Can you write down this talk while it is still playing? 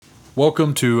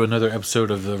Welcome to another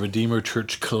episode of the Redeemer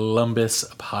Church Columbus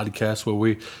podcast, where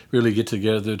we really get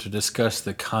together to discuss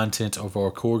the content of our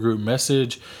core group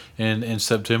message. And in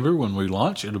September, when we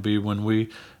launch, it'll be when we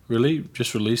really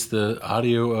just release the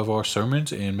audio of our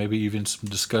sermons and maybe even some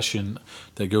discussion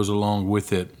that goes along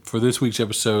with it. For this week's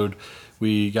episode,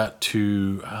 we got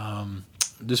to,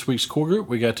 this week's core group,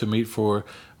 we got to meet for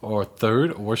our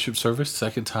third worship service,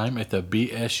 second time at the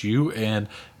BSU and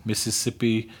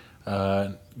Mississippi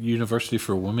University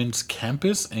for Women's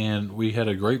campus, and we had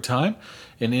a great time.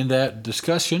 And in that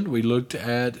discussion, we looked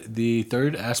at the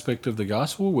third aspect of the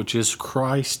gospel, which is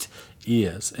Christ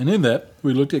is. And in that,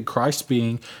 we looked at Christ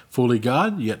being fully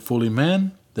God, yet fully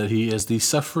man, that he is the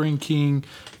suffering king,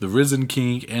 the risen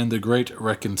king, and the great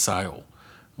reconciler.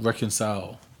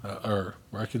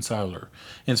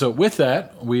 And so with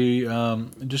that, we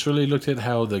just really looked at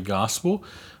how the gospel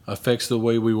affects the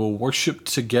way we will worship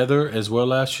together, as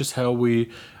well as just how we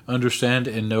understand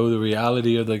and know the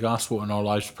reality of the gospel in our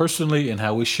lives personally and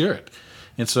how we share it.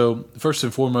 And so, first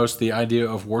and foremost, the idea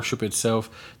of worship itself,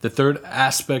 the third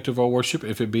aspect of our worship,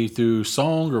 if it be through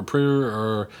song or prayer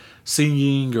or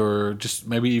singing or just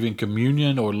maybe even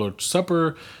communion or Lord's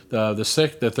Supper,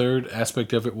 the third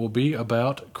aspect of it will be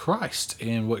about Christ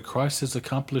and what Christ has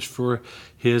accomplished for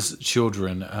his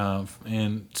children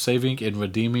in saving and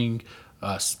redeeming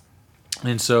us.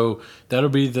 And so that'll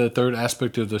be the third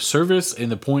aspect of the service.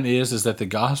 And the point is that the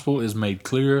gospel is made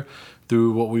clear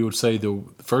through what we would say the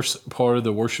first part of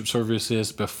the worship service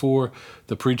is before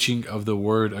the preaching of the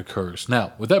word occurs.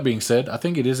 Now, with that being said, I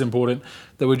think it is important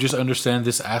that we just understand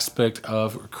this aspect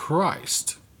of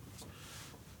Christ.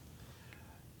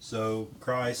 So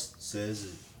Christ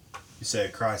says, you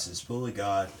said Christ is fully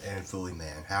God and fully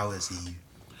man. How is he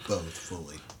both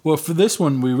fully? Well, for this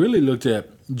one, we really looked at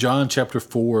John chapter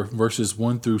 4, verses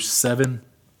 1 through 7,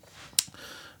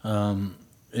 and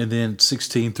then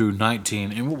 16 through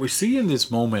 19. And what we see in this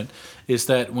moment is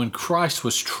that when Christ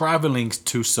was traveling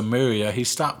to Samaria, he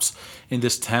stops in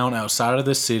this town outside of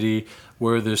the city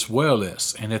where this well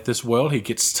is. And at this well, he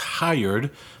gets tired,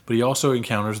 but he also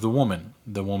encounters the woman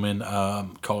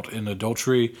caught in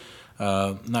adultery.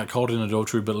 Not caught in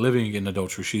adultery, but living in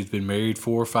adultery. She's been married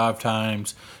 4 or 5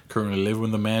 times, currently living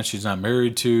with a man she's not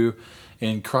married to,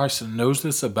 and Christ knows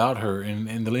this about her. And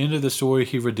in the end of the story,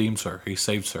 he redeems her, he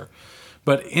saves her.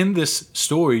 But in this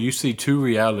story, you see two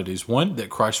realities. One, that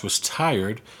Christ was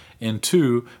tired, and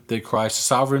two, that Christ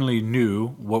sovereignly knew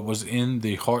what was in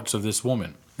the hearts of this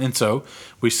woman. And so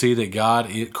we see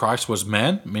that Christ was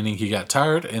man, meaning he got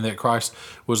tired, and that Christ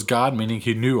was God, meaning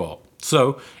he knew all.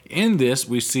 So in this,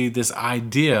 we see this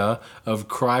idea of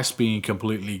Christ being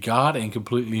completely God and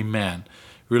completely man.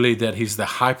 Really, that he's the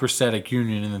hypostatic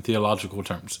union in the theological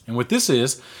terms. And what this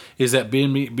is that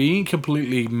being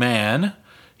completely man,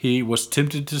 he was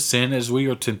tempted to sin as we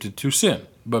are tempted to sin.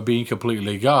 But being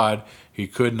completely God, he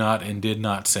could not and did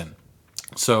not sin.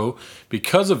 So,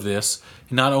 because of this,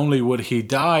 not only would he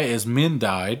die as men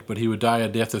died, but he would die a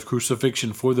death of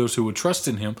crucifixion for those who would trust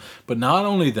in him. But not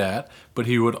only that, but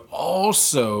he would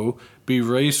also be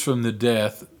raised from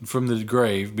the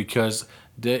grave, because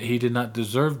he did not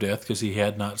deserve death because he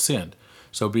had not sinned.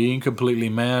 So being completely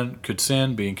man could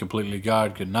sin, being completely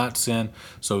God could not sin.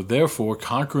 So therefore,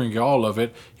 conquering all of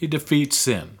it, he defeats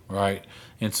sin, right?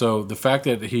 And so the fact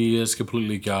that he is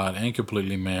completely God and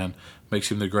completely man makes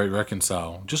him the great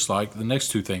reconciler, just like the next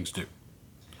two things do.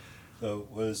 So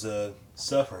was a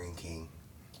suffering king?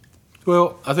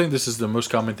 Well, I think this is the most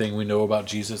common thing we know about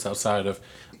Jesus outside of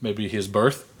maybe his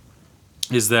birth,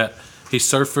 is that he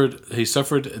suffered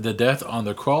the death on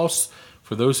the cross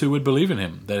for those who would believe in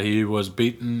him, that he was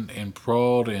beaten and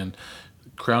prawed and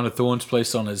crown of thorns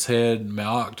placed on his head,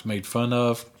 mocked, made fun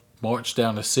of, marched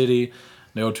down a city,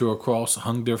 nailed to a cross,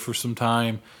 hung there for some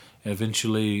time, and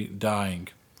eventually dying,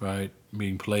 right,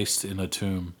 being placed in a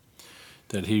tomb.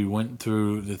 That he went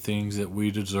through the things that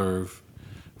we deserve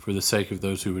for the sake of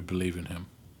those who would believe in him.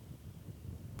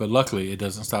 But luckily, it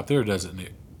doesn't stop there, does it,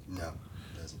 Nick? No,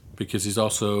 it doesn't. Because he's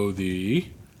also the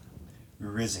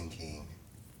risen king.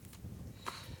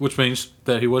 Which means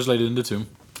that he was laid in the tomb.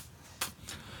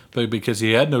 But because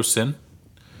he had no sin,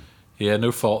 he had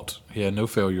no fault, he had no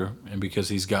failure, and because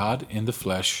he's God in the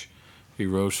flesh, he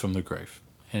rose from the grave.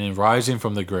 And in rising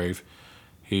from the grave,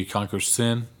 he conquers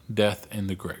sin, death, and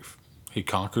the grave. He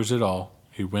conquers it all.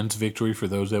 He wins victory for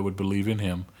those that would believe in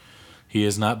him. He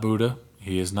is not Buddha.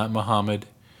 He is not Muhammad.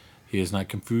 He is not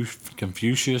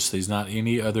Confucius. He's not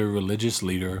any other religious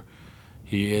leader.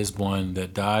 He is one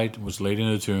that died, was laid in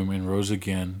a tomb, and rose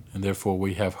again. And therefore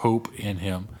we have hope in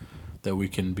him that we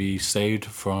can be saved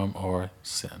from our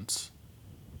sins.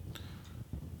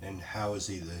 And how is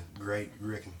he the great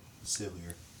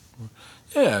sillier.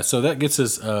 Yeah, so that gets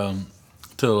us to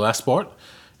the last part,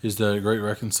 is the great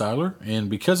reconciler. And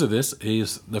because of this,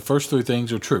 the first three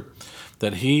things are true.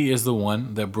 That he is the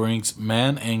one that brings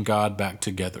man and God back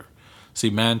together. See,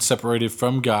 man separated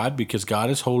from God because God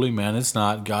is holy, man is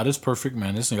not. God is perfect,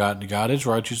 man is not. God is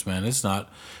righteous, man is not.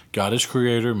 God is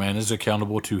creator, man is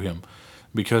accountable to him.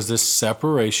 Because this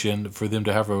separation, for them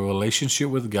to have a relationship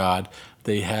with God,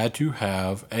 they had to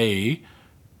have a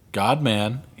God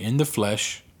man in the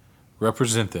flesh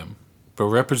represent them, but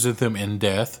represent them in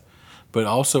death, but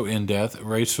also in death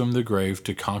raised from the grave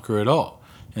to conquer it all.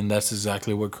 And that's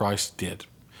exactly what Christ did,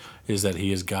 is that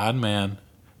he is God man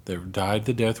that died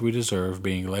the death we deserve,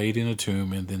 being laid in a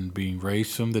tomb and then being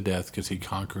raised from the death because he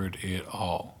conquered it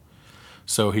all.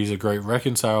 So he's a great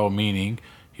reconciler, meaning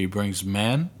he brings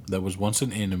man that was once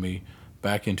an enemy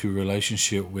back into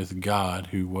relationship with God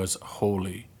who was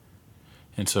holy.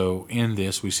 And so in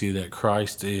this we see that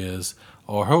Christ is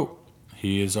our hope.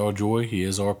 He is our joy. He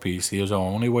is our peace. He is our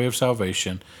only way of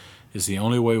salvation. It's the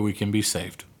only way we can be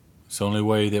saved. It's the only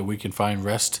way that we can find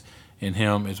rest in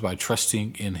him is by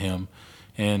trusting in him.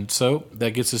 And so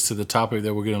that gets us to the topic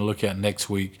that we're going to look at next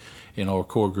week in our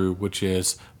core group, which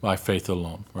is by faith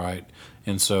alone, right?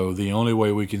 And so the only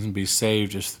way we can be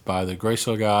saved is by the grace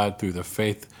of God through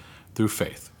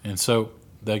faith. And so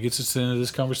that gets us into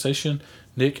this conversation.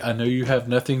 Nick, I know you have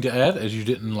nothing to add, as you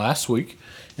didn't last week.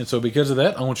 And so because of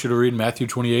that, I want you to read Matthew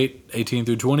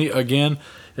 28:18-20 again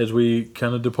as we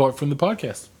kind of depart from the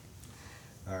podcast.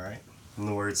 All right. And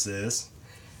the word says,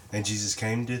 "And Jesus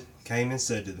came and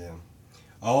said to them,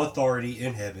 All authority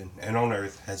in heaven and on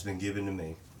earth has been given to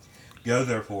me. Go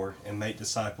therefore and make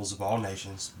disciples of all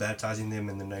nations, baptizing them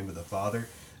in the name of the Father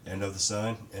and of the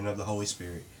Son and of the Holy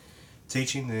Spirit,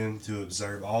 teaching them to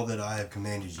observe all that I have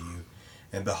commanded you.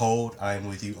 And behold, I am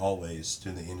with you always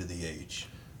to the end of the age."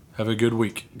 Have a good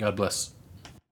week. God bless.